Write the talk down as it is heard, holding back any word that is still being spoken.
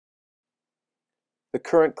The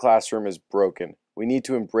current classroom is broken. We need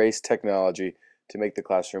to embrace technology to make the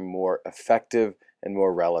classroom more effective and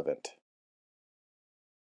more relevant.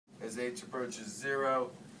 As h approaches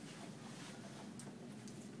 0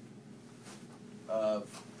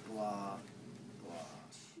 of blah, blah.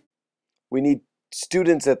 We need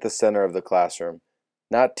students at the center of the classroom,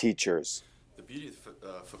 not teachers. The beauty of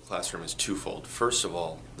the flipped classroom is twofold. First of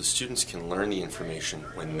all, the students can learn the information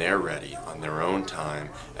when they're ready, on their own time,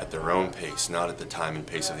 at their own pace, not at the time and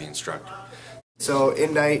pace of the instructor. So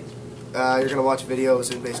in night, you're going to watch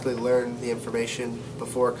videos and basically learn the information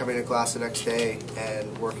before coming to class the next day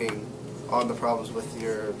and working on the problems with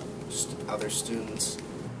your other students.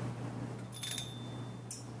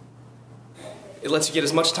 It lets you get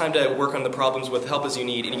as much time to work on the problems with help as you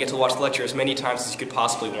need, and you get to watch the lecture as many times as you could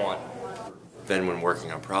possibly want. Then when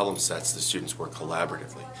working on problem sets, the students work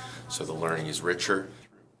collaboratively, so the learning is richer.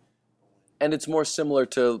 And it's more similar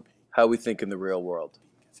to how we think in the real world.